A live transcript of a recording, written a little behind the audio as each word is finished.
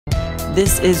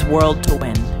This is World to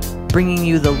Win, bringing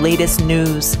you the latest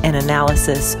news and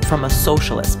analysis from a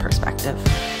socialist perspective.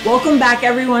 Welcome back,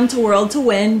 everyone, to World to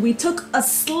Win. We took a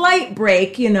slight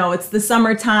break. You know, it's the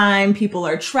summertime, people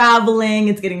are traveling,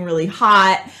 it's getting really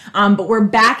hot, but we're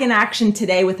back in action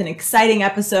today with an exciting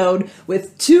episode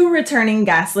with two returning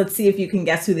guests. Let's see if you can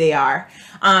guess who they are.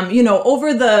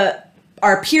 Over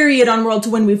our period on World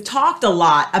to Win, we've talked a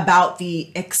lot about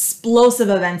the explosive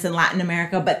events in Latin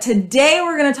America, but today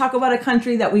we're going to talk about a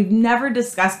country that we've never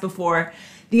discussed before.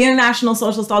 The International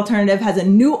Socialist Alternative has a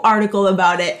new article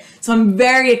about it, so I'm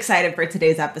very excited for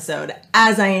today's episode,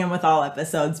 as I am with all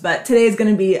episodes, but today is going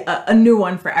to be a new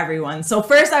one for everyone. So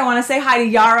first, I want to say hi to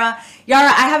Yara. Yara,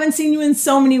 I haven't seen you in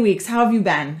so many weeks. How have you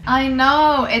been? I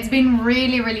know, it's been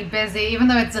really, really busy. Even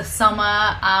though it's the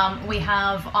summer, we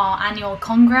have our annual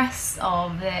Congress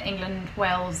of the England,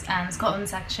 Wales and Scotland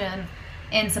section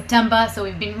in September, so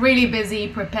we've been really busy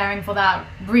preparing for that,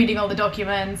 reading all the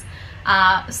documents.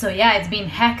 So yeah, it's been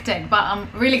hectic, but I'm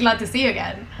really glad to see you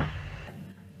again.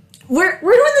 We're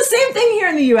doing the same thing here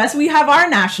in the US. We have our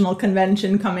national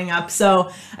convention coming up,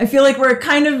 so I feel like we're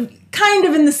kind of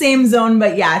in the same zone,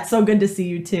 but yeah, it's so good to see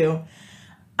you too.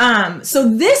 So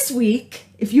this week,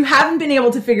 if you haven't been able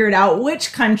to figure it out,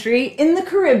 which country in the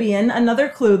Caribbean, another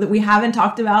clue that we haven't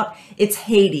talked about, it's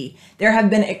Haiti. There have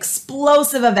been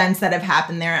explosive events that have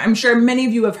happened there. I'm sure many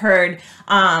of you have heard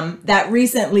that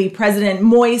recently President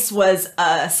Moise was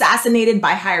assassinated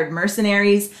by hired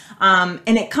mercenaries. And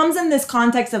it comes in this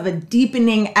context of a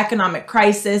deepening economic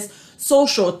crisis,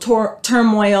 social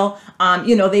turmoil.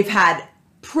 They've had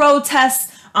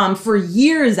protests for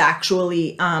years,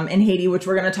 actually, in Haiti, which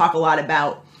we're going to talk a lot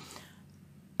about.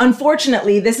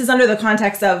 Unfortunately, this is under the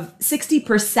context of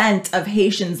 60% of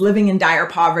Haitians living in dire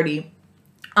poverty.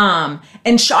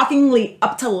 And shockingly,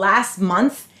 up to last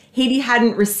month, Haiti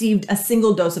hadn't received a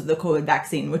single dose of the COVID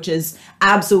vaccine, which is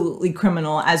absolutely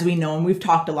criminal, as we know, and we've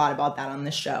talked a lot about that on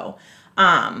this show.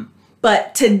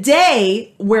 But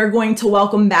today, we're going to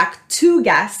welcome back two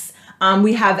guests.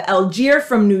 We have Algier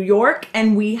from New York,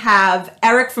 and we have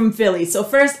Eric from Philly. So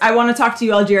first, I want to talk to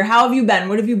you, Algier. How have you been?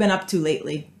 What have you been up to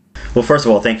lately? Well, first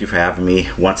of all, thank you for having me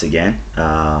once again.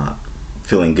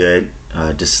 Feeling good.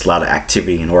 Just a lot of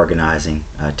activity and organizing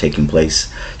taking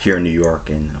place here in New York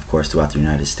and, of course, throughout the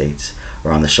United States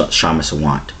around the Kshama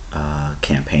Sawant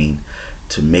campaign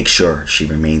to make sure she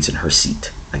remains in her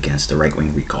seat against the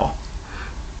right-wing recall.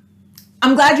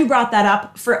 I'm glad you brought that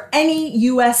up. For any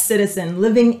U.S. citizen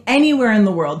living anywhere in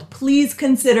the world, please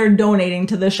consider donating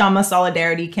to the Kshama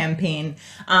Solidarity Campaign.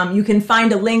 You can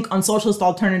find a link on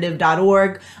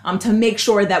socialistalternative.org to make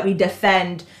sure that we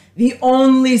defend the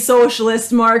only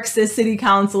socialist Marxist city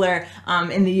councilor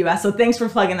in the U.S. So thanks for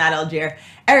plugging that, Algier.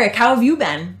 Eric, how have you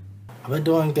been? I've been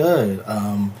doing good.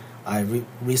 I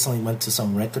recently went to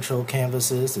some rent control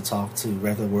canvases to talk to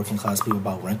regular working class people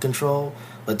about rent control.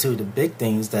 But two of the big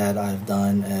things that I've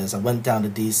done is I went down to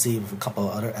D.C. with a couple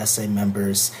of other SA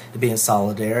members to be in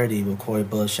solidarity with Cori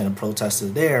Bush and the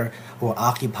protesters there who were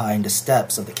occupying the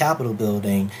steps of the Capitol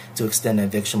building to extend the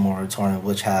eviction moratorium,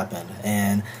 which happened.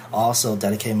 And also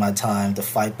dedicate my time to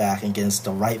fight back against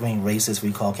the right-wing racist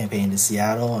recall campaign in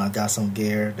Seattle. And I got some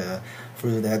gear to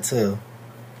prove that too.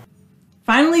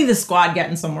 Finally, the squad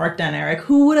getting some work done, Eric.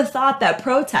 Who would have thought that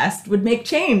protest would make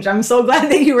change? I'm so glad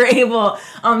that you were able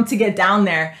to get down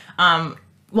there.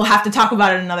 We'll have to talk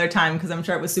about it another time because I'm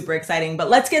sure it was super exciting. But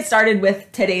let's get started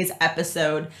with today's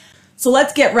episode. So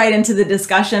let's get right into the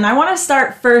discussion. I want to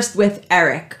start first with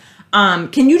Eric.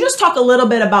 Can you just talk a little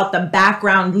bit about the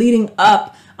background leading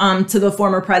up to the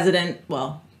former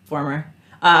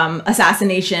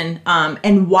assassination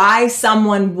and why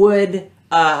someone would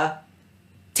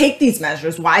take these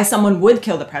measures, why someone would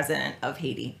kill the president of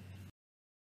Haiti?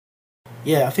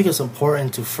 Yeah, I think it's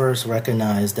important to first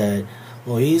recognize that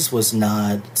Moise was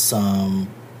not some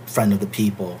friend of the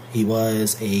people. He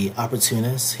was an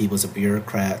opportunist. He was a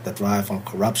bureaucrat that thrived on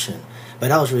corruption. But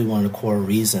that was really one of the core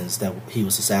reasons that he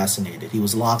was assassinated. He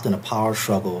was locked in a power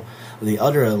struggle with the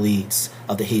other elites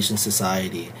of the Haitian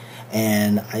society.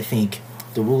 And I think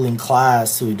the ruling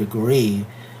class, to a degree,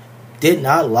 did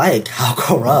not like how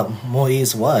corrupt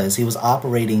Moise was. He was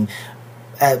operating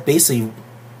at basically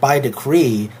by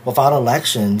decree without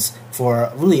elections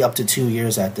for really up to 2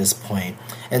 years at this point.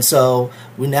 And so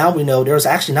we know there was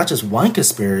actually not just one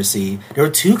conspiracy, there were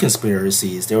two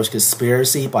conspiracies. There was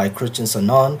conspiracy by Christian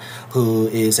Sanon, who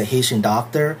is a Haitian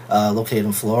doctor located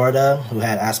in Florida, who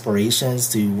had aspirations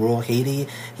to rule Haiti.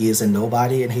 He is a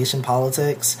nobody in Haitian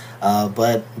politics,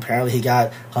 but apparently he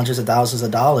got hundreds of thousands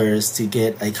of dollars to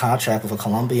get a contract with a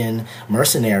Colombian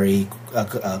mercenary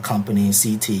company,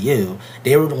 CTU.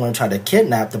 They were going to try to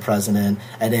kidnap the president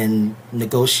and then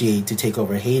negotiate to take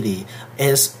over Haiti.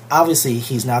 Is obviously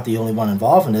he's not the only one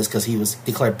involved in this, because he was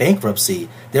declared bankruptcy.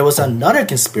 There was another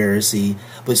conspiracy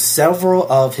with several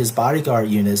of his bodyguard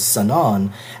units,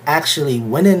 Sanon, actually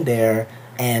went in there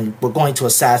and were going to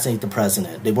assassinate the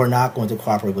president. They were not going to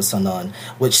cooperate with Sanon,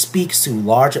 which speaks to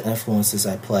larger influences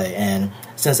at play. And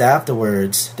since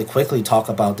afterwards, they quickly talk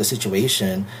about the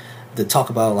situation, they talk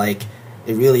about like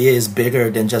it really is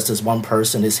bigger than just this one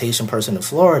person, this Haitian person in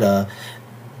Florida.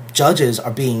 Judges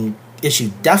are being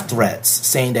issued death threats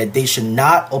saying that they should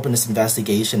not open this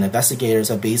investigation. Investigators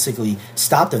have basically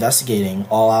stopped investigating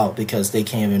all out because they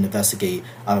can't even investigate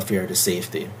out of fear of their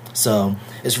safety. So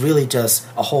it's really just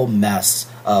a whole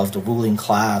mess of the ruling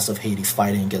class of Haiti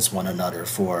fighting against one another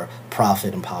for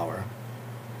profit and power.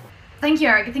 Thank you,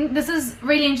 Eric. I think this is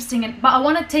really interesting, but I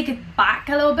want to take it back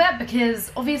a little bit,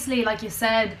 because obviously, like you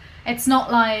said, it's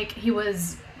not like he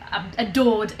was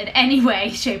adored in any way,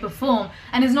 shape or form.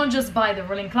 And it's not just by the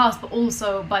ruling class, but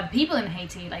also by the people in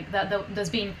Haiti. Like there's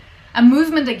been a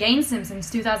movement against him since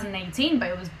 2018, but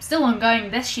it was still ongoing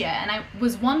this year. And I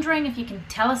was wondering if you can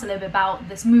tell us a little bit about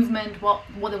this movement, what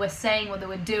they were saying, what they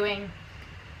were doing.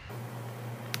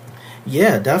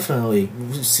 Yeah, definitely.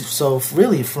 So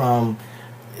really from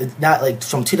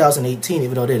 2018,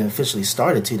 even though it didn't officially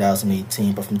start in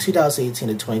 2018, but from 2018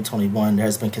 to 2021, there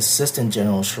has been consistent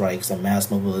general strikes and mass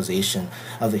mobilization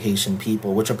of the Haitian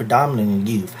people, which are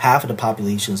predominantly youth. Half of the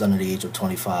population is under the age of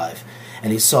 25.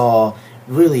 And they saw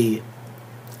really,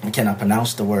 I cannot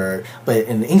pronounce the word, but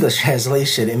in the English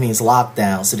translation, it means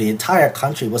lockdown. So the entire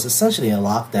country was essentially in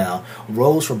lockdown.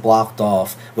 Roads were blocked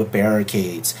off with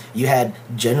barricades. You had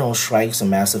general strikes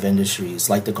in massive industries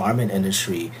like the garment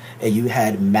industry. And you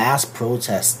had mass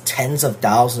protests, tens of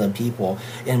thousands of people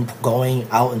going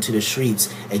out into the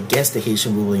streets against the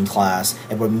Haitian ruling class,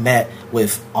 and were met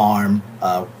with armed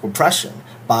repression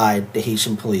by the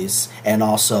Haitian police and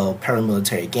also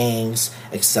paramilitary gangs,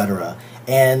 etc.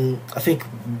 And I think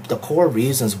the core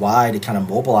reasons why they kind of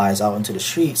mobilize out into the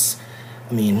streets,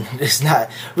 I mean, it's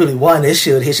not really one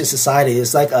issue in Haitian society.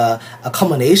 It's like a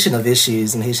culmination of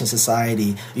issues in Haitian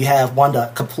society. You have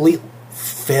the complete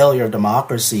failure of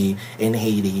democracy in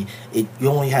Haiti. You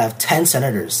only have 10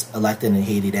 senators elected in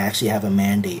Haiti that actually have a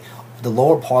mandate. The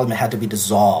lower parliament had to be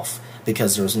dissolved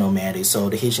because there was no mandate. So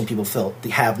the Haitian people felt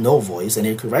they have no voice, and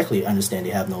they correctly understand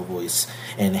they have no voice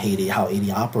in Haiti, how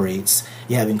Haiti operates.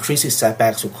 You have increasing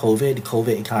setbacks with COVID. The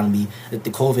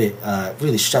COVID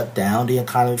really shut down the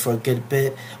economy for a good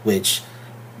bit, which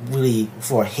really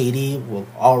for Haiti, with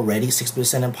already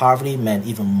 6% in poverty, meant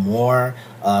even more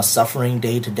suffering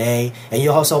day to day. And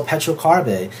you also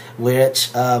Petrocarbe,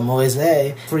 which Moise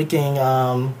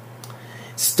freaking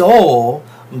stole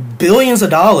billions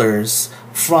of dollars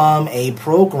from a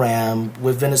program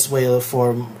with Venezuela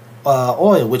for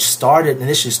oil, which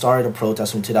initially started a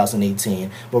protest in 2018.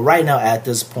 But right now, at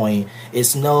this point,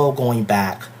 it's no going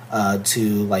back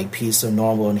to like peace or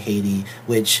normal in Haiti,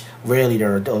 which rarely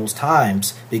there are those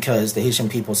times, because the Haitian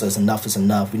people says enough is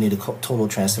enough. We need a total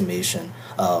transformation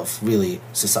of really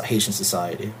Haitian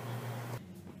society.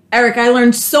 Eric, I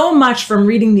learned so much from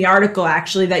reading the article,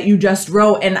 actually, that you just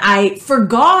wrote, and I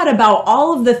forgot about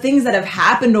all of the things that have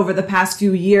happened over the past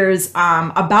few years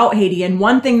about Haiti. And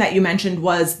one thing that you mentioned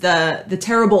was the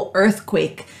terrible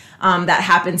earthquake that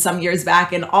happened some years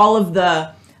back, and all of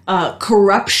the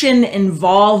corruption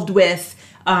involved with,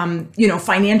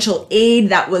 financial aid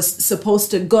that was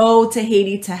supposed to go to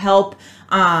Haiti to help,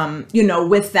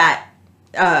 with that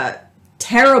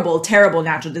terrible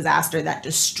natural disaster that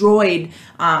destroyed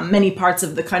many parts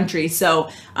of the country. So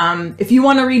if you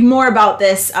want to read more about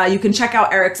this, you can check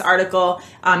out Eric's article.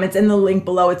 It's in the link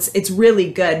below. It's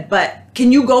really good. But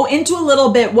can you go into a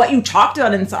little bit what you talked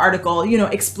about in this article,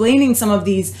 explaining some of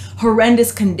these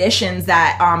horrendous conditions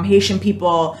that Haitian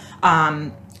people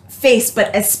face,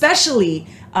 but especially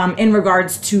in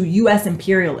regards to U.S.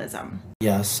 imperialism?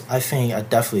 Yes, I think I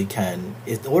definitely can.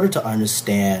 In order to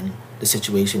understand the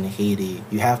situation in Haiti,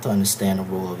 you have to understand the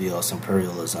role of U.S.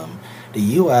 imperialism. The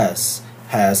U.S.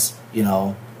 has,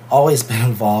 always been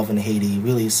involved in Haiti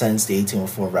really since the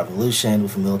 1804 revolution,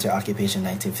 with a military occupation in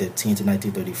 1915 to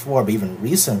 1934. But even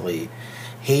recently,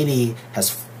 the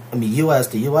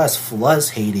U.S. floods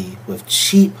Haiti with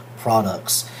cheap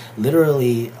products.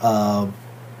 Literally,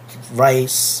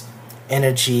 rice,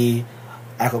 energy,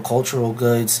 agricultural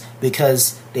goods,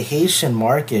 because the Haitian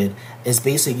market has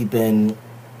basically been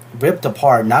ripped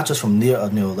apart, not just from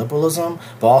neoliberalism,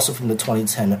 but also from the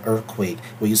 2010 earthquake,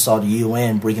 where you saw the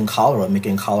UN bringing cholera,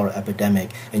 making cholera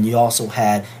epidemic, and you also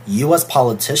had U.S.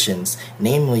 politicians,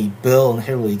 namely Bill and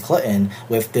Hillary Clinton,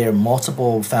 with their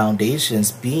multiple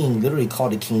foundations being literally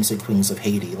called the kings and queens of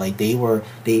Haiti. Like they were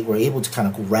able to kind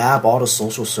of grab all the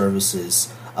social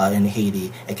services in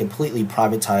Haiti and completely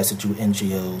privatize it through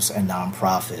NGOs and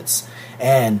nonprofits.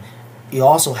 And you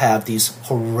also have these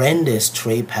horrendous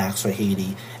trade pacts for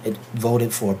Haiti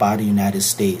voted for by the United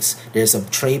States. There's a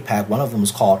trade pact, one of them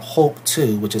is called Hope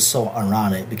 2, which is so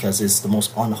ironic because it's the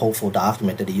most unhopeful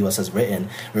document that the U.S. has written in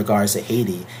regards to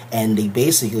Haiti. And they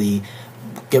basically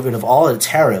get rid of all the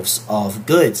tariffs of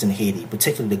goods in Haiti,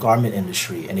 particularly the garment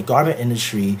industry. And the garment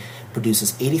industry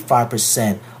produces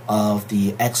 85% of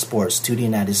the exports to the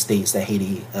United States that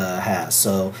Haiti has.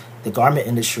 So the garment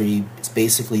industry is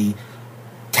basically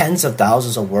tens of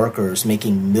thousands of workers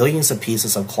making millions of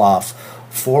pieces of cloth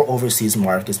for overseas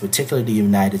markets, particularly the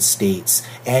United States.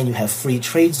 And you have free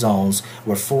trade zones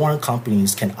where foreign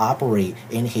companies can operate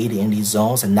in Haiti in these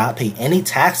zones and not pay any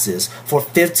taxes for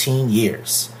 15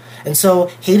 years. And so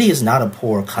Haiti is not a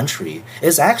poor country.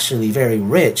 It's actually very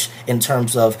rich in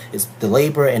terms of the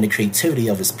labor and the creativity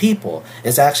of its people.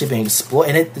 It's actually being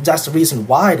exploited. And that's the reason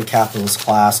why the capitalist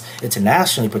class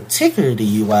internationally, particularly the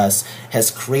U.S.,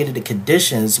 has created the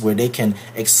conditions where they can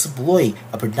exploit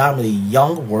a predominantly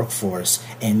young workforce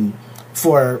and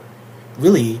for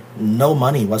really no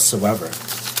money whatsoever.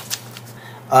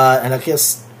 And I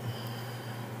guess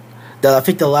I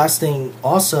think the last thing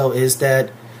also is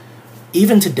that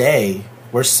even today,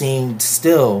 we're seeing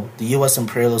still the U.S.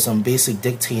 imperialism basically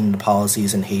dictating the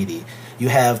policies in Haiti. You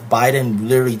have Biden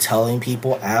literally telling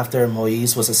people after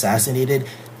Moise was assassinated,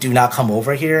 do not come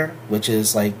over here, which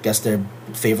is, like, I guess their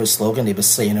favorite slogan. They've been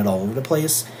saying it all over the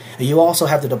place. And you also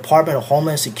have the Department of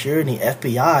Homeland Security,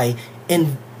 FBI,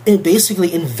 in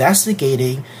basically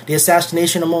investigating the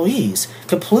assassination of Moise,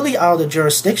 completely out of the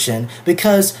jurisdiction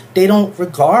because they don't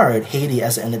regard Haiti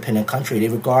as an independent country. They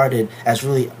regard it as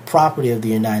really property of the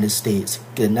United States.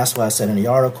 And that's why I said in the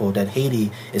article that Haiti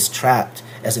is trapped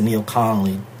as a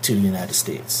neo-colony to the United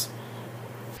States.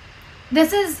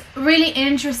 This is really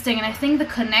interesting, and I think the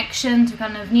connection to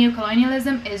kind of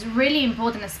neocolonialism is really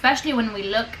important, especially when we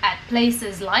look at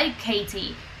places like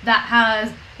Haiti that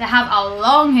have a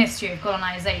long history of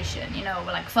colonization, you know,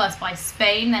 like first by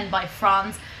Spain, then by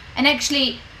France. And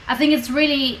actually, I think it's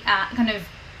really kind of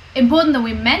important that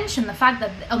we mention the fact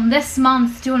that on this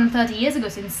month, 230 years ago,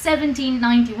 so in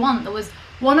 1791, there was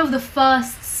one of the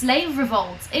first slave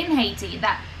revolts in Haiti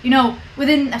that, you know,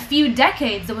 within a few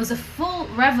decades, there was a full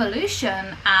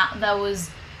revolution that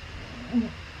was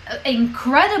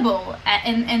incredible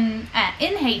in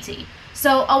Haiti.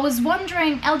 So I was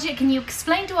wondering, LJ, can you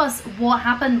explain to us what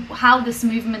happened, how this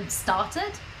movement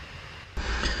started?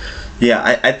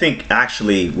 Yeah, I think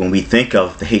actually when we think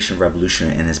of the Haitian Revolution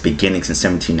and its beginnings in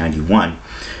 1791,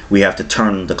 we have to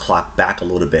turn the clock back a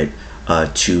little bit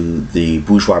to the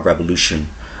bourgeois revolution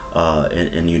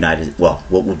in the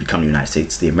what would become the United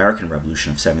States, the American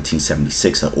Revolution of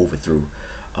 1776 that overthrew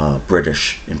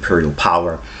British imperial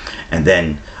power, and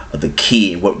then the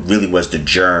key, what really was the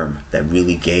germ that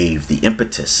really gave the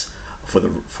impetus for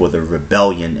the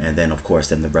rebellion, and then of course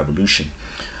then the revolution,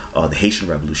 the Haitian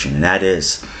Revolution, and that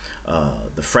is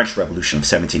the French Revolution of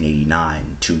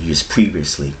 1789, 2 years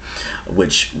previously,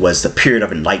 which was the period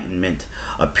of enlightenment,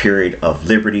 a period of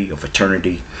liberty, of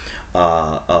fraternity,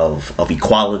 of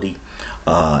equality,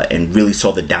 and really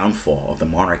saw the downfall of the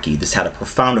monarchy. This had a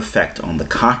profound effect on the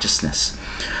consciousness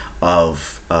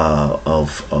of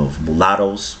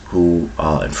mulattoes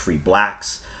and free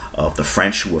blacks, of the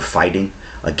French who were fighting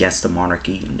against the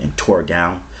monarchy and tore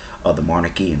down the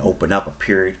monarchy and opened up a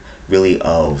period really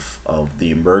of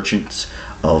the emergence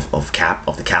of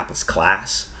the capitalist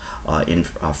class in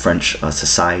French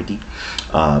society,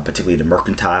 particularly the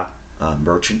mercantile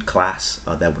merchant class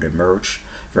that would emerge,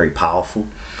 very powerful,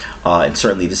 and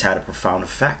certainly this had a profound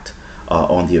effect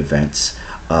on the events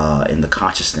in the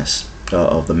consciousness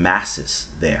of the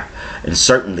masses there. And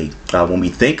certainly when we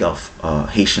think of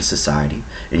Haitian society,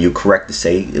 and you're correct to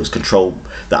say it was controlled,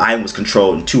 the island was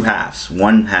controlled in two halves,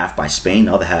 one half by Spain,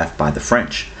 the other half by the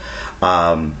French.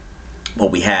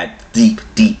 But we had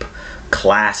deep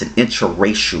class and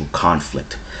interracial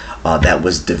conflict that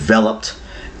was developed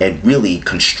and really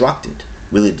constructed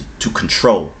really to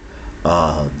control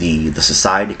the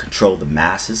society, control the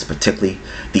masses, particularly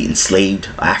the enslaved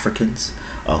Africans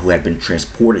who had been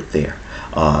transported there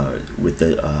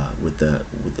the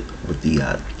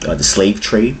slave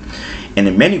trade. And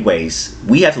in many ways,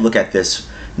 we have to look at this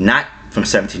not from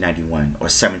 1791 or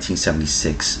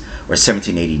 1776 or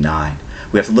 1789.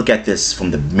 We have to look at this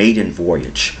from the maiden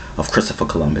voyage of Christopher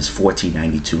Columbus,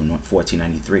 1492 and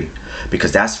 1493,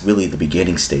 because that's really the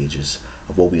beginning stages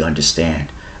of what we understand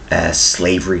as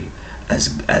slavery,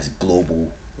 as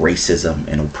global racism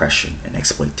and oppression and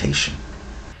exploitation.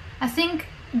 I think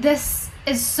this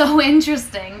is so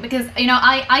interesting because,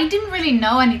 I didn't really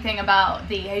know anything about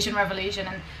the Haitian Revolution,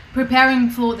 and preparing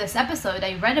for this episode,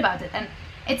 I read about it, and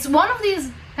it's one of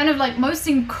these kind of like most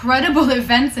incredible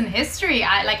events in history.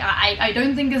 I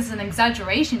don't think it's an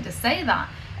exaggeration to say that.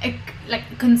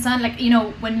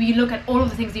 When we look at all of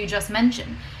the things you just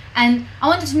mentioned. And I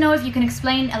wanted to know if you can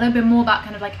explain a little bit more about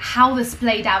kind of like how this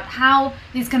played out, how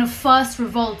these kind of first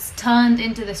revolts turned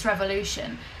into this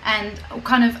revolution, and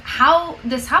kind of how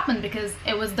this happened, because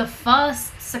it was the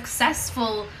first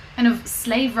successful kind of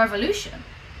slave revolution.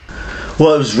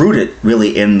 Well, it was rooted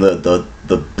really in the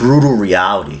brutal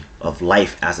reality of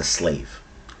life as a slave,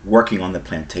 working on the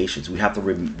plantations. We have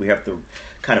to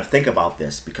kind of think about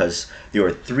this, because there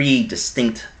were three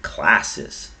distinct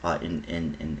classes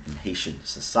in Haitian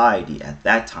society at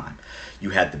that time.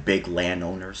 You had the big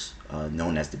landowners,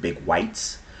 known as the big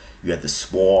whites. You had the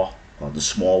small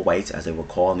whites, as they were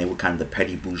called, and they were kind of the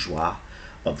petty bourgeois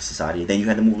of the society. Then you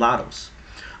had the mulattoes,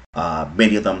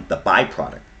 many of them the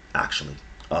byproduct, actually,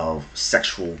 of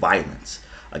sexual violence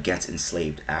against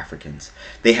enslaved Africans.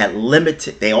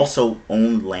 They also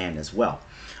owned land as well,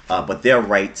 but their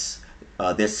rights,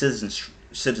 their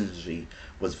citizenry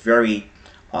was very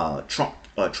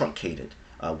truncated,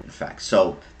 in fact.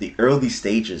 So the early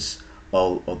stages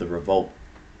of the revolt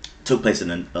took place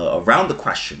around the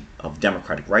question of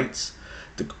democratic rights,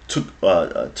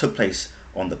 took place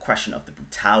on the question of the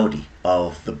brutality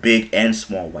of the big and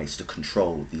small whites to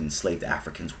control the enslaved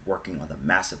Africans working on the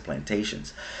massive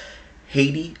plantations.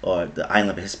 Haiti, or the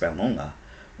island of Hispaniola,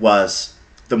 was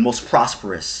the most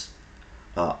prosperous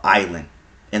island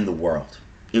in the world.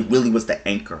 It really was the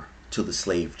anchor to the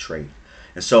slave trade.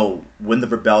 And so when the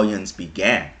rebellions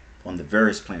began on the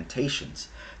various plantations,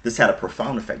 this had a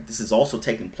profound effect. This is also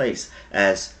taking place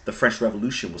as the French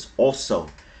Revolution was also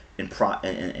in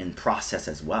process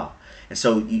as well. And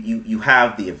so you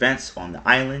have the events on the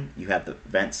island, you have the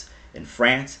events in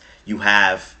France, you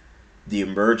have the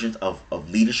emergence of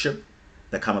leadership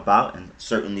that come about, and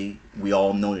certainly we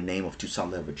all know the name of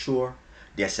Toussaint Louverture,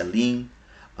 Dessalines,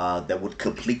 that would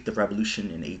complete the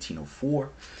revolution in 1804.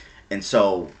 And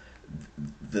so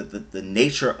the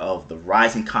nature of the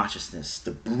rising consciousness,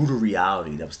 the brutal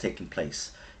reality that was taking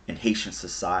place in Haitian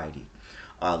society,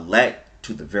 led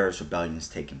to the various rebellions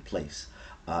taking place.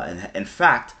 And in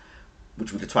fact,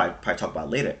 which we could probably talk about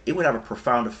later, it would have a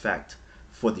profound effect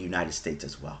for the United States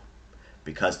as well,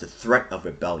 because the threat of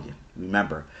rebellion,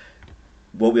 remember,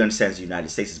 what we understand is the United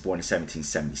States is born in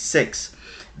 1776.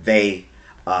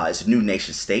 It's a new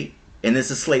nation state, and it's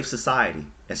a slave society.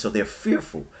 And so they're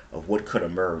fearful of what could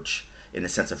emerge in the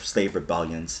sense of slave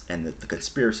rebellions and the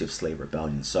conspiracy of slave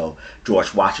rebellions. So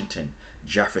George Washington,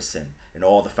 Jefferson, and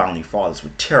all the founding fathers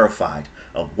were terrified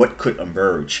of what could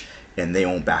emerge in their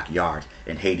own backyard,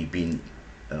 and Haiti being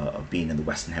in the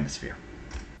Western Hemisphere.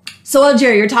 So,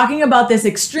 Algeria, you're talking about this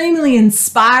extremely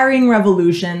inspiring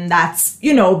revolution that's,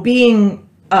 being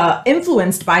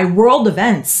influenced by world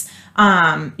events.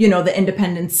 The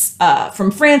independence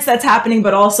from France that's happening,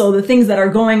 but also the things that are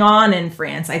going on in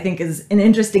France, I think is an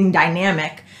interesting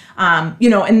dynamic.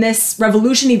 And this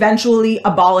revolution eventually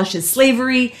abolishes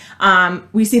slavery.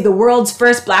 We see the world's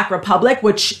first Black Republic,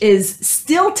 which is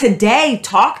still today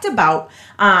talked about,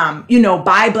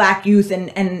 by Black youth.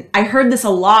 And I heard this a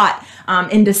lot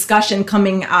in discussion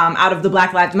coming out of the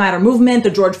Black Lives Matter movement,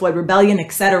 the George Floyd Rebellion,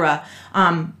 etc.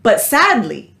 But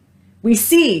sadly, we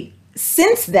see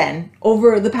since then,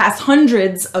 over the past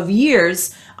hundreds of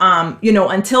years,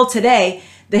 until today,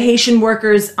 the Haitian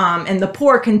workers and the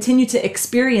poor continue to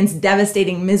experience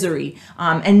devastating misery.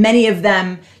 And many of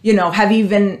them, have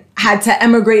even had to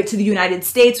emigrate to the United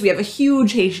States. We have a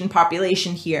huge Haitian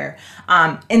population here.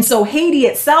 And so Haiti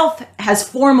itself has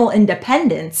formal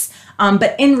independence.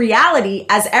 But in reality,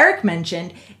 as Eric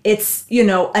mentioned, it's,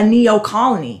 a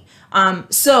neo-colony.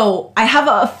 So I have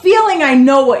a feeling I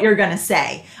know what you're going to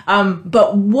say.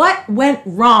 But what went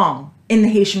wrong in the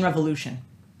Haitian Revolution?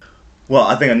 Well,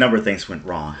 I think a number of things went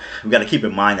wrong. We've got to keep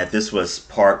in mind that this was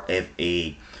part of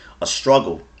a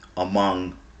struggle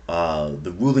among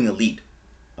the ruling elite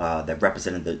that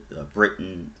represented the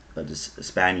Britain, the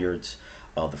Spaniards,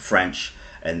 the French.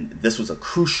 And this was a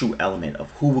crucial element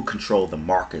of who would control the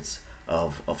markets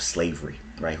of slavery,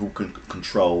 right? Who could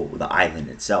control the island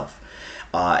itself.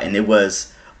 And it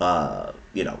was,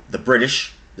 the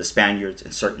British, the Spaniards,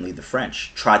 and certainly the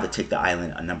French tried to take the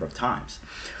island a number of times.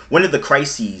 One of the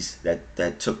crises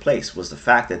that took place was the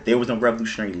fact that there was no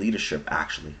revolutionary leadership,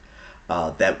 actually,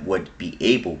 that would be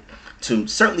able to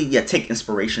certainly take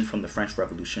inspiration from the French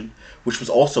Revolution, which was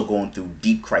also going through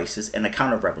deep crisis, and a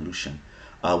counter-revolution,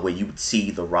 where you would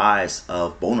see the rise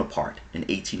of Bonaparte in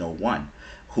 1801,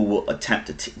 who will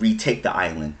attempt to retake the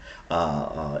island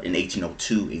in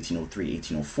 1802, 1803,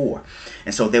 1804.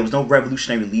 And so there was no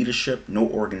revolutionary leadership, no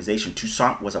organization.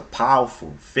 Toussaint was a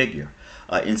powerful figure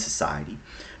in society.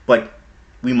 But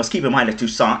we must keep in mind that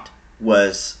Toussaint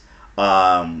was,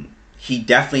 he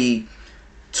definitely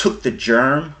took the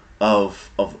germ of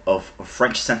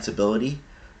French sensibility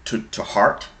to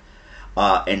heart,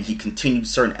 and he continued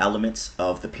certain elements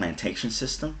of the plantation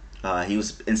system. He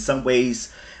was in some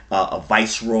ways a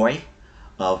viceroy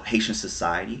of Haitian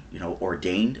society,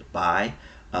 ordained by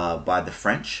the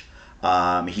French.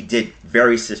 He did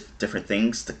various different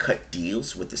things to cut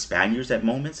deals with the Spaniards at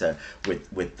moments,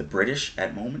 with the British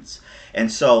at moments.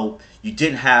 And so you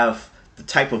didn't have the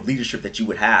type of leadership that you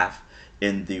would have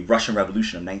in the Russian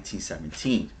Revolution of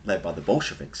 1917, led by the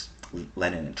Bolsheviks,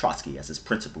 Lenin and Trotsky as its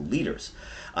principal leaders.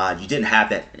 You didn't have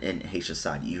that in Haitian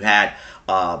society. You had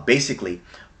basically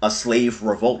a slave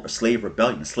revolt, a slave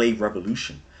rebellion, a slave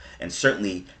revolution. And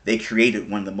certainly they created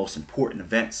one of the most important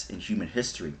events in human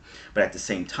history. But at the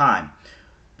same time,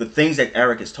 the things that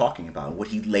Eric is talking about, what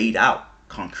he laid out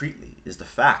concretely, is the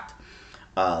fact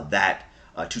that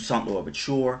Toussaint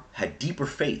Louverture had deeper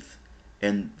faith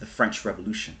in the French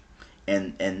Revolution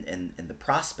and the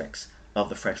prospects of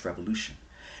the French Revolution.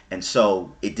 And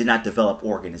so it did not develop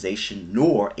organization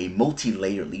nor a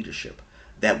multi-layered leadership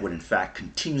that would in fact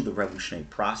continue the revolutionary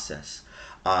process.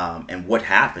 And what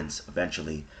happens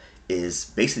eventually is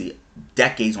basically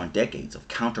decades on decades of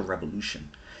counter-revolution.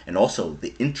 And also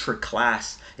the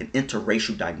intra-class and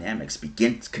interracial dynamics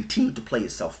continue to play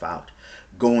itself out,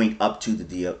 going up to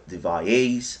the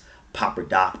Duvaliers, Papa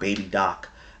Doc, Baby Doc,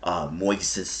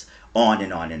 Moises, on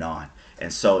and on and on.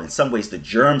 And so in some ways the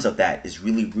germs of that is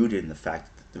really rooted in the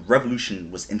fact that the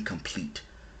revolution was incomplete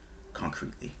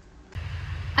concretely.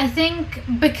 I think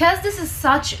because this is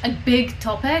such a big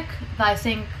topic that I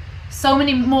think so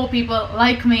many more people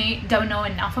like me don't know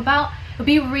enough about, it would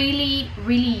be really,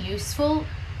 really useful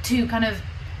to kind of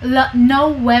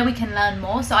know where we can learn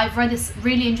more. So I've read this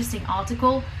really interesting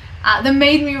article that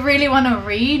made me really want to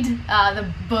read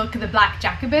the book The Black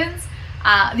Jacobins.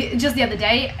 Just the other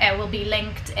day. It will be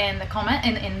linked in the comment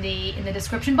in the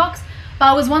description box. But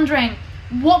I was wondering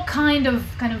what kind of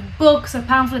books or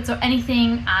pamphlets or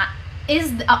anything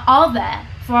are there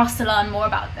for us to learn more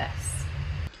about this?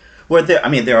 Well,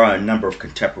 there are a number of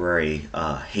contemporary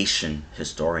Haitian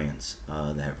historians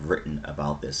that have written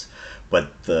about this,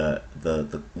 but the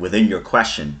within your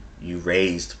question, you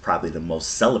raised probably the most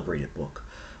celebrated book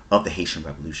of the Haitian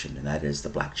Revolution, and that is The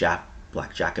Black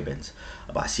Jacobins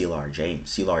by C.L.R. James.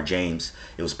 C.L.R. James,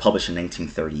 it was published in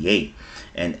 1938,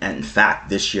 and in fact,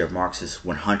 this year marks his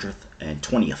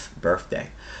 120th birthday,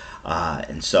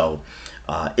 and so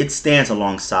it stands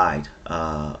alongside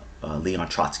Leon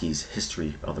Trotsky's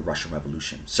History of the Russian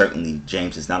Revolution. Certainly,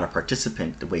 James is not a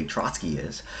participant the way Trotsky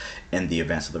is in the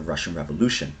events of the Russian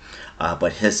Revolution,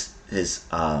 but his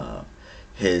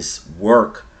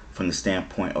work from the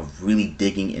standpoint of really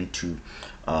digging into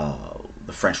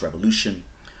the French Revolution,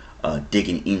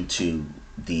 digging into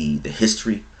the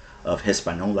history of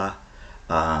Hispaniola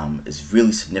is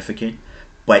really significant,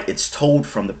 but it's told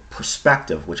from the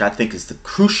perspective, which I think is the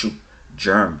crucial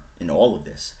germ in all of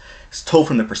this. It's told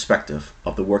from the perspective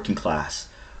of the working class,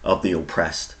 of the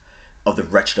oppressed, of the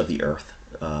wretched of the earth.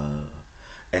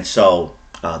 And so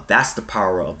that's the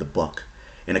power of the book.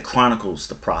 And it chronicles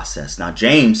the process. Now,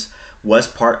 James was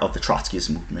part of the Trotskyist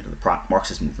movement, or the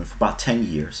Marxist movement, for about 10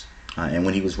 years. And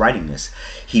when he was writing this,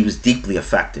 he was deeply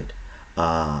affected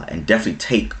and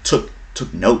definitely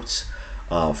took notes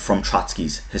from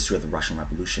Trotsky's History of the Russian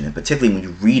Revolution. And particularly when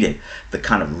you read it, the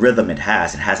kind of rhythm it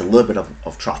has a little bit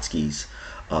of Trotsky's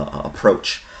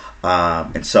approach.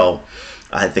 And so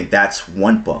I think that's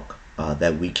one book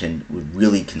that we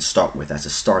really can start with as a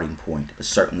starting point. But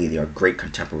certainly there are great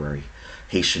contemporary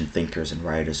Haitian thinkers and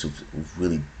writers who've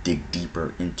really dig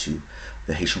deeper into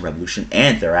the Haitian Revolution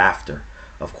and thereafter,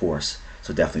 of course.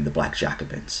 So definitely The Black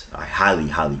Jacobins. I highly,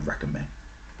 highly recommend.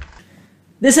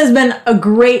 This has been a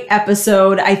great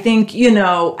episode. I think,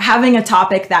 having a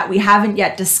topic that we haven't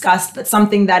yet discussed, but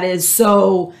something that is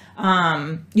so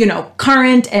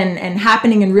current and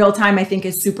happening in real time, I think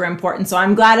is super important. So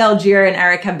I'm glad Algier and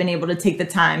Eric have been able to take the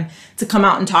time to come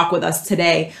out and talk with us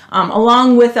today.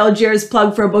 Along with Algier's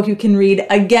plug for a book you can read.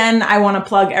 Again, I want to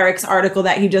plug Eric's article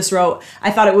that he just wrote. I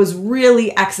thought it was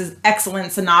really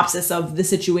excellent synopsis of the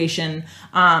situation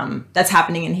that's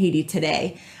happening in Haiti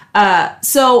today.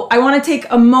 So I want to take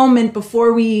a moment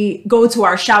before we go to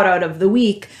our shout out of the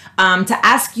week to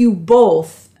ask you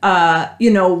both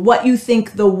what you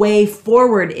think the way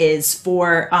forward is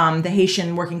for the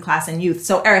Haitian working class and youth.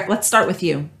 So, Eric, let's start with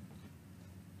you.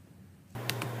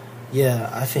 Yeah,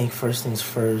 I think first things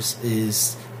first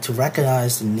is to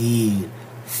recognize the need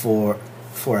for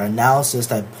analysis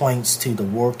that points to the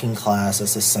working class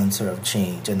as the center of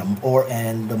change and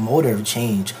the motor of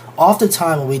change.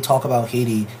 Oftentimes when we talk about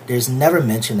Haiti, there's never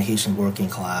mentioned the Haitian working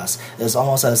class. It's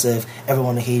almost as if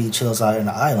everyone in Haiti chills out on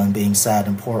the island being sad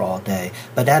and poor all day.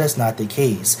 But that is not the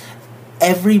case.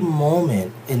 Every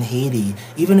moment in Haiti,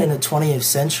 even in the 20th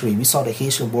century, we saw the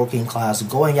Haitian working class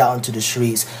going out into the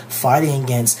streets, fighting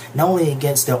not only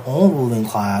against their own ruling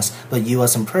class, but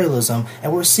U.S. imperialism.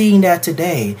 And we're seeing that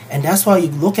today. And that's why you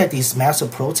look at these massive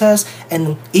protests,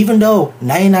 and even though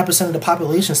 99% of the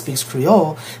population speaks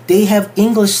Creole, they have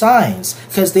English signs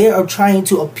because they are trying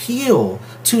to appeal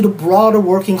to the broader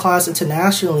working class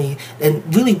internationally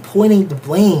and really pointing the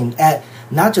blame at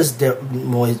not just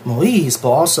Moise, but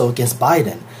also against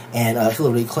Biden and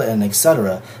Hillary Clinton,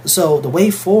 etc. So the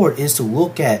way forward is to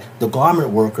look at the garment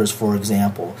workers, for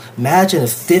example. Imagine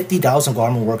if 50,000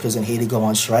 garment workers in Haiti go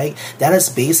on strike. That is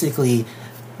basically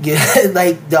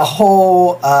like the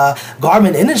whole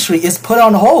garment industry is put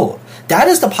on hold. That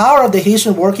is the power of the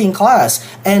Haitian working class.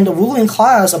 And the ruling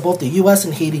class of both the U.S.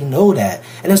 and Haiti know that.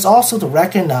 And it's also to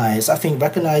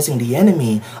recognizing the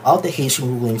enemy of the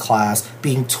Haitian ruling class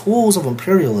being tools of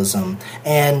imperialism.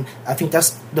 And I think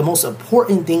that's the most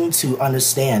important thing to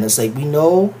understand. It's like we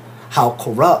know how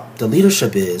corrupt the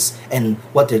leadership is and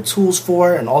what their tools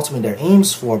for and ultimately their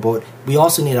aims for, but we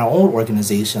also need our own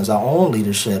organizations, our own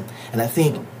leadership. And I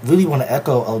think really want to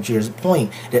echo Algier's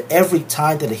point that every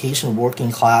time that the Haitian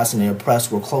working class and the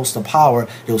oppressed were close to power,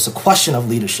 there was a question of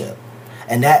leadership.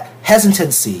 And that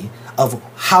hesitancy of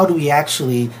how do we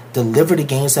actually deliver the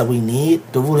gains that we need,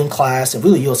 the ruling class and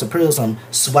really U.S. imperialism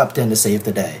swept in to save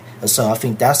the day. And so I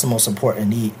think that's the most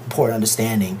important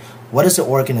understanding. What is the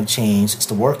organ of change? It's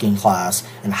the working class.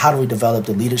 And how do we develop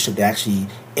the leadership to actually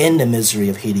end the misery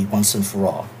of Haiti once and for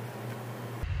all?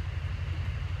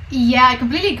 Yeah, I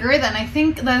completely agree with that. And I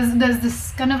think there's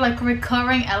this kind of like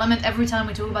recurring element every time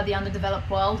we talk about the underdeveloped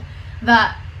world,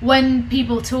 that when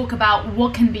people talk about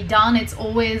what can be done, it's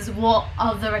always what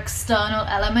other external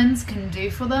elements can do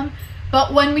for them.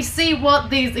 But when we see what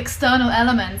these external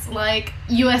elements like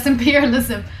US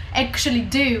imperialism actually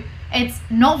do, it's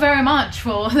not very much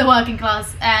for the working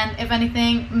class, and if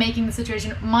anything, making the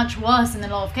situation much worse in a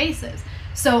lot of cases.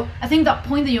 So I think that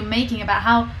point that you're making about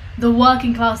how the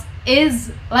working class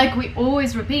is, like we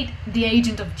always repeat, the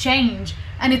agent of change.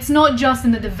 And it's not just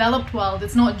in the developed world,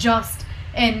 it's not just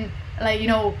in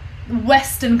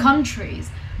Western countries,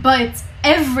 but it's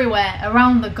everywhere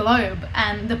around the globe.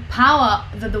 And the power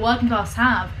that the working class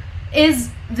have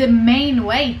is the main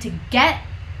way to get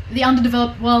the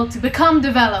underdeveloped world to become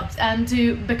developed and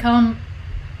to become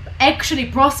actually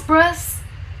prosperous,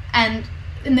 and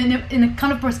in a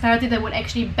kind of prosperity that would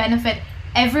actually benefit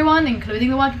everyone, including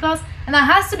the working class. And that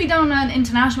has to be done on an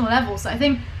international level. So I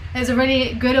think there's a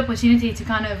really good opportunity to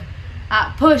kind of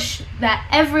push that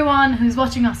everyone who's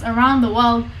watching us around the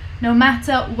world, no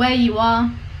matter where you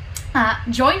are,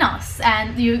 join us.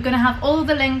 And you're going to have all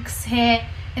the links here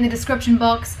in the description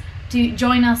box to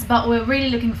join us, but we're really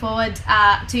looking forward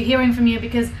to hearing from you,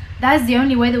 because that is the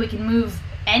only way that we can move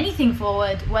anything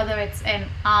forward, whether it's in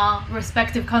our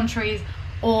respective countries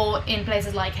or in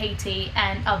places like Haiti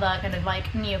and other kind of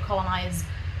like neo-colonized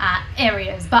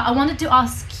areas. But I wanted to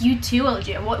ask you too,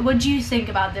 Algier, what do you think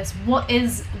about this? What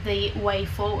is the way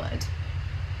forward?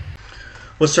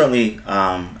 Well, certainly,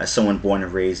 as someone born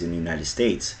and raised in the United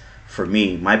States, for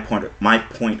me, my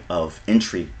point of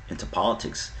entry into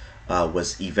politics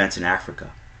was events in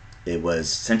Africa. It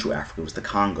was Central Africa. It was the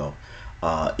Congo.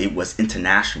 It was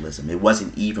internationalism. It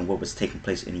wasn't even what was taking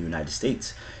place in the United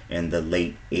States in the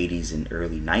late 80s and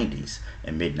early 90s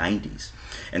and mid 90s.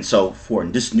 And so for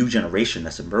this new generation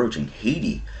that's emerging,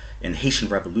 Haiti and Haitian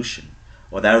Revolution,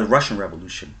 or that of the Russian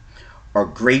Revolution, are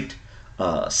great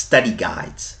study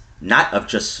guides, not of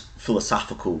just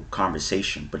philosophical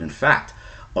conversation, but in fact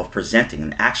of presenting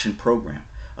an action program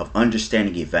of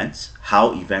understanding events,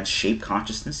 how events shape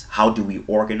consciousness, how do we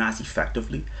organize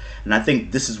effectively. And I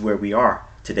think this is where we are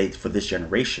today for this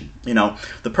generation.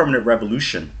 The permanent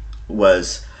revolution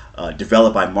was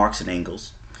developed by Marx and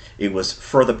Engels. It was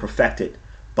further perfected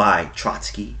by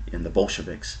Trotsky and the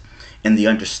Bolsheviks, in the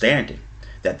understanding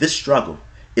that this struggle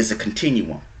is a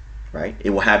continuum, right? It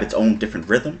will have its own different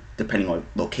rhythm depending on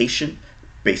location,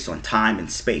 based on time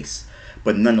and space,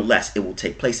 but nonetheless, it will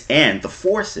take place, and the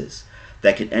forces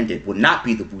that can end it will not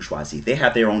be the bourgeoisie. They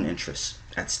have their own interests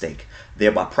at stake.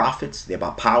 They're about profits, they're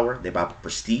about power, they're about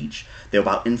prestige, they're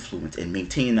about influence and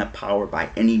maintaining that power by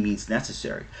any means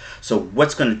necessary. So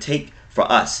what's going to take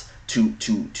for us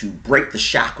to break the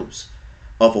shackles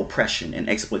of oppression and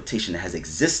exploitation that has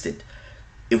existed,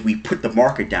 if we put the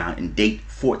marker down and date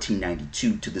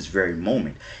 1492 to this very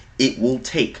moment, it will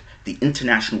take the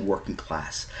international working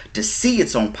class to see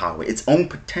its own power, its own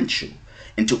potential,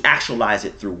 and to actualize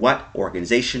it through what?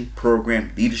 Organization,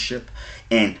 program, leadership,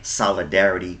 and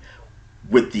solidarity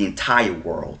with the entire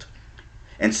world.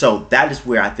 And so that is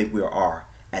where I think we are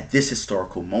at this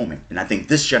historical moment. And I think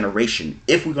this generation,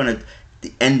 if we're going to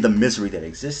end the misery that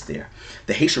exists there,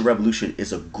 the Haitian Revolution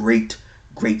is a great,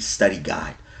 great study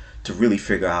guide to really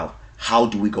figure out how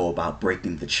do we go about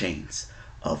breaking the chains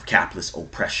of capitalist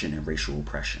oppression and racial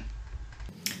oppression.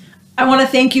 I want to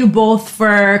thank you both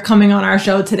for coming on our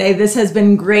show today. This has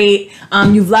been great.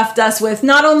 You've left us with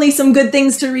not only some good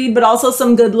things to read, but also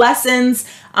some good lessons.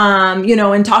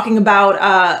 And talking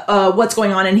about what's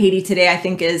going on in Haiti today, I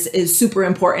think is super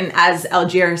important, as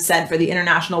Algier said, for the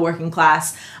international working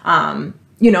class,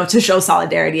 to show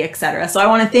solidarity, etc. So I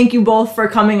want to thank you both for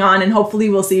coming on, and hopefully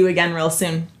we'll see you again real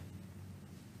soon.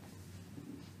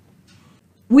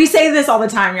 We say this all the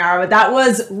time, Yara, but that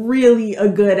was really a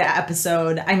good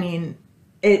episode. I mean,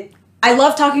 I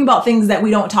love talking about things that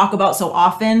we don't talk about so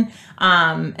often.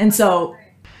 And so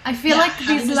I feel like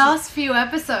these last few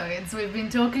episodes, we've been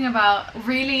talking about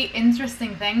really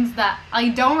interesting things that I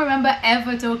don't remember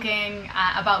ever talking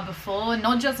about before,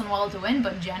 not just on World to Win,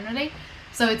 but generally.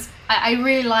 So I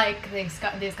really like these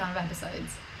kind of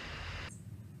episodes.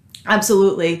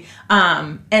 Absolutely.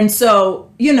 And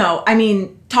so,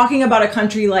 talking about a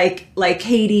country like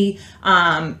Haiti,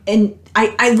 and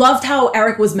I loved how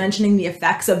Eric was mentioning the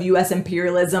effects of U.S.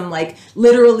 imperialism, like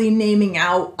literally naming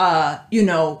out,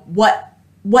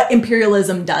 what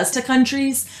imperialism does to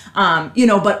countries,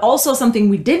 but also something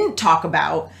we didn't talk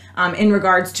about in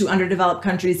regards to underdeveloped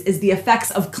countries is the effects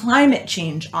of climate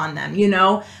change on them.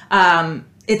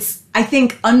 It's, I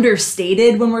think,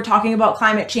 understated when we're talking about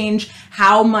climate change,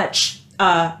 how much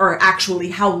or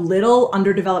actually how little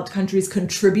underdeveloped countries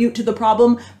contribute to the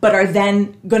problem, but are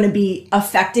then going to be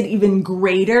affected even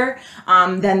greater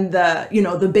than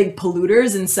the big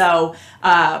polluters. And so,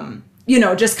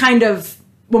 just kind of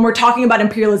when we're talking about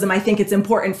imperialism, I think it's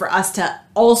important for us to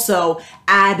also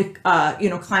add,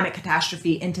 climate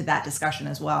catastrophe into that discussion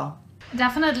as well.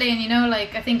 Definitely, and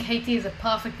I think Haiti is a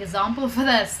perfect example for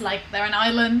this. Like, they're an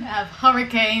island, have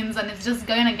hurricanes, and it's just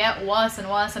going to get worse and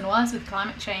worse and worse with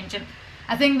climate change. And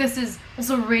I think this is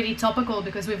also really topical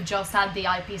because we've just had the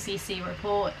IPCC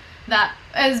report that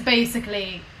is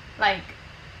basically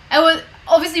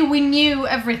obviously we knew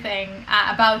everything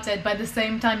about it, but at the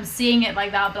same time seeing it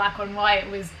like that black and white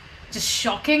was just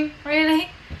shocking, really.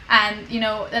 And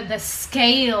the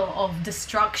scale of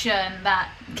destruction that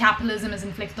capitalism has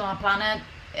inflicted on our planet,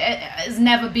 it has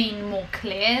never been more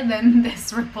clear than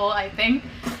this report, I think.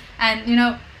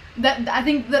 And that I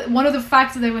think that one of the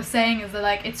facts that they were saying is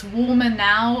that it's warmer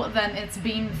now than it's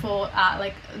been for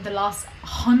the last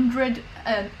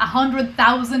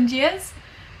 100,000 years,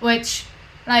 which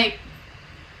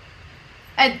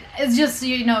it's just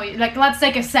let's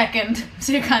take a second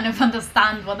to kind of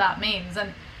understand what that means.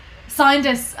 And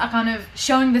scientists are kind of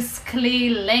showing this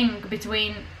clear link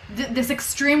between this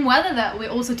extreme weather that we're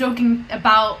also talking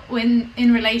about in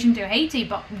relation to Haiti,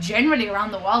 but generally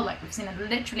around the world, we've seen it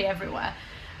literally everywhere.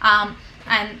 And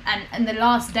the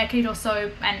last decade or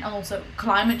so, and also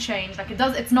climate change,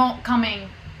 it's not coming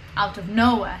out of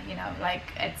nowhere,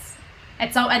 it's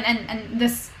so, and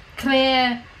this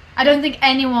clear, I don't think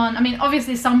anyone,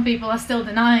 obviously some people are still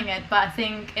denying it, but I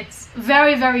think it's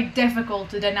very, very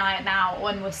difficult to deny it now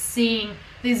when we're seeing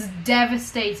these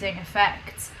devastating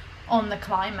effects on the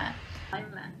climate.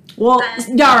 Well,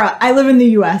 Yara, I live in the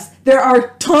US. There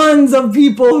are tons of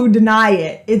people who deny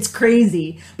it. It's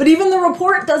crazy. But even the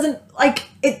report doesn't,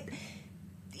 the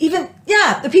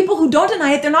people who don't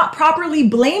deny it, they're not properly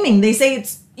blaming. They say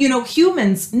it's,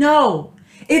 humans. No,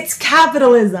 it's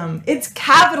capitalism. It's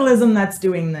capitalism that's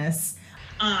doing this.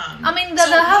 There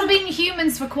have been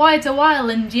humans for quite a while,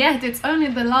 and yet it's only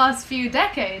the last few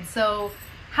decades. So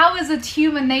how is it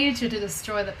human nature to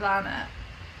destroy the planet?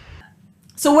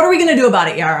 So what are we going to do about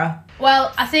it, Yara?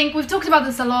 Well, I think we've talked about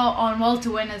this a lot on World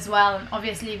to Win as well, and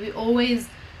obviously we always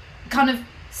kind of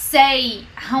say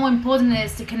how important it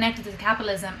is to connect to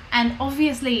capitalism. And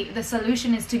obviously the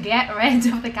solution is to get rid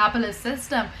of the capitalist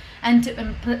system and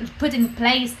to put in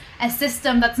place a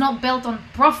system that's not built on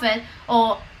profit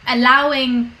or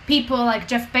allowing people like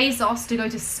Jeff Bezos to go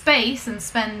to space and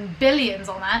spend billions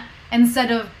on that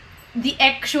instead of the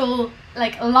actual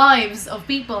like lives of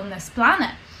people on this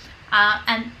planet.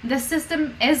 And this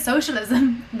system is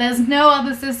socialism. There's no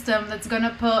other system that's going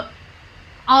to put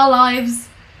our lives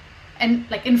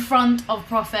in front of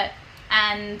profit,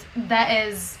 and that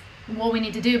is what we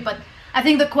need to do. But I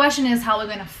think the question is how we're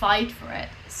going to fight for it.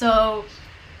 So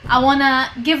I want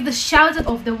to give the shout out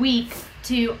of the week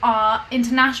to our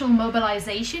international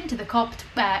mobilization to the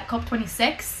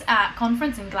COP26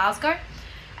 conference in Glasgow,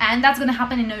 and that's going to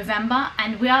happen in November,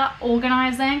 and we are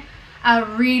organizing a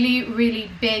really,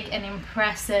 really big and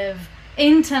impressive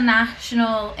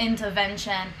international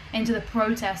intervention into the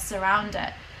protests around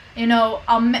it. You know,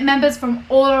 our members from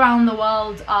all around the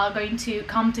world are going to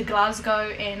come to Glasgow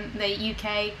in the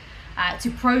UK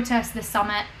to protest this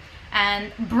summit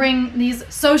and bring these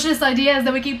socialist ideas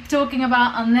that we keep talking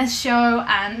about on this show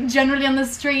and generally on the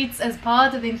streets as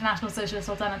part of the International Socialist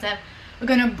Alternative. We're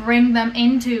going to bring them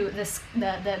into this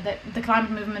the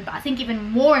climate movement, but I think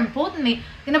even more importantly,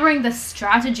 we're going to bring the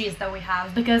strategies that we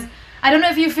have, because I don't know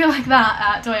if you feel like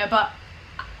that, Toya, but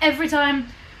every time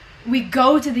we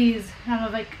go to these kind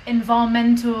of like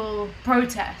environmental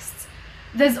protests,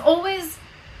 there's always,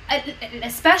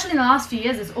 especially in the last few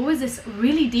years, there's always this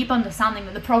really deep understanding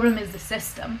that the problem is the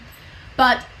system.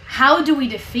 But how do we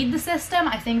defeat the system?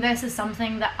 I think this is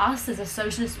something that us as a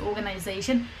socialist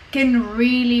organization can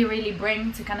really, really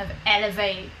bring to kind of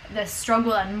elevate the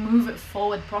struggle and move it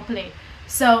forward properly.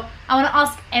 So I want to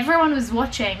ask everyone who's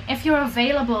watching, if you're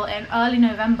available in early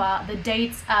November, the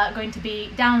dates are going to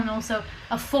be down, and also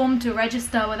a form to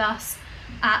register with us.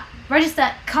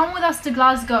 Register, come with us to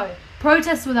Glasgow,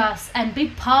 protest with us, and be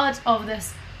part of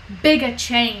this bigger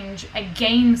change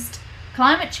against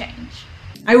climate change.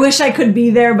 I wish I could be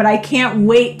there, but I can't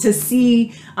wait to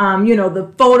see,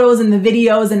 the photos and the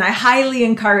videos. And I highly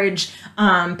encourage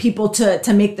people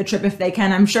to make the trip if they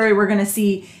can. I'm sure we're going to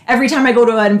see, every time I go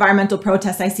to an environmental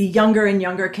protest, I see younger and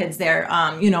younger kids there,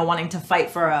 wanting to fight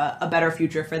for a better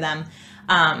future for them.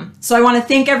 So I want to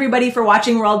thank everybody for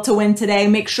watching World to Win today.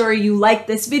 Make sure you like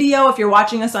this video. If you're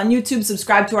watching us on YouTube,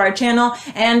 subscribe to our channel,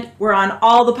 and we're on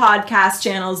all the podcast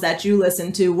channels that you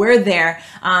listen to. We're there.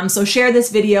 So share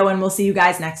this video, and we'll see you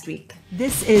guys next week.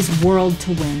 This is World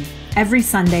to Win. Every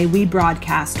Sunday, we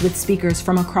broadcast with speakers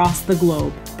from across the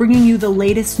globe, bringing you the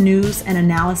latest news and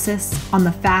analysis on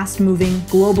the fast-moving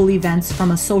global events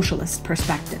from a socialist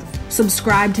perspective.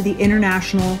 Subscribe to the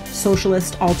International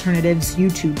Socialist Alternatives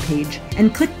YouTube page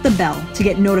and click the bell to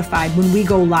get notified when we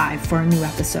go live for a new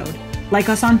episode. Like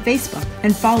us on Facebook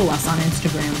and follow us on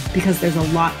Instagram, because there's a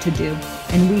lot to do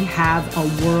and we have a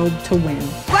world to win.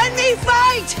 When we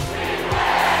fight!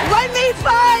 When we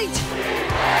fight!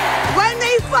 When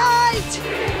we fight!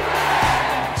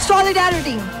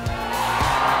 Solidarity!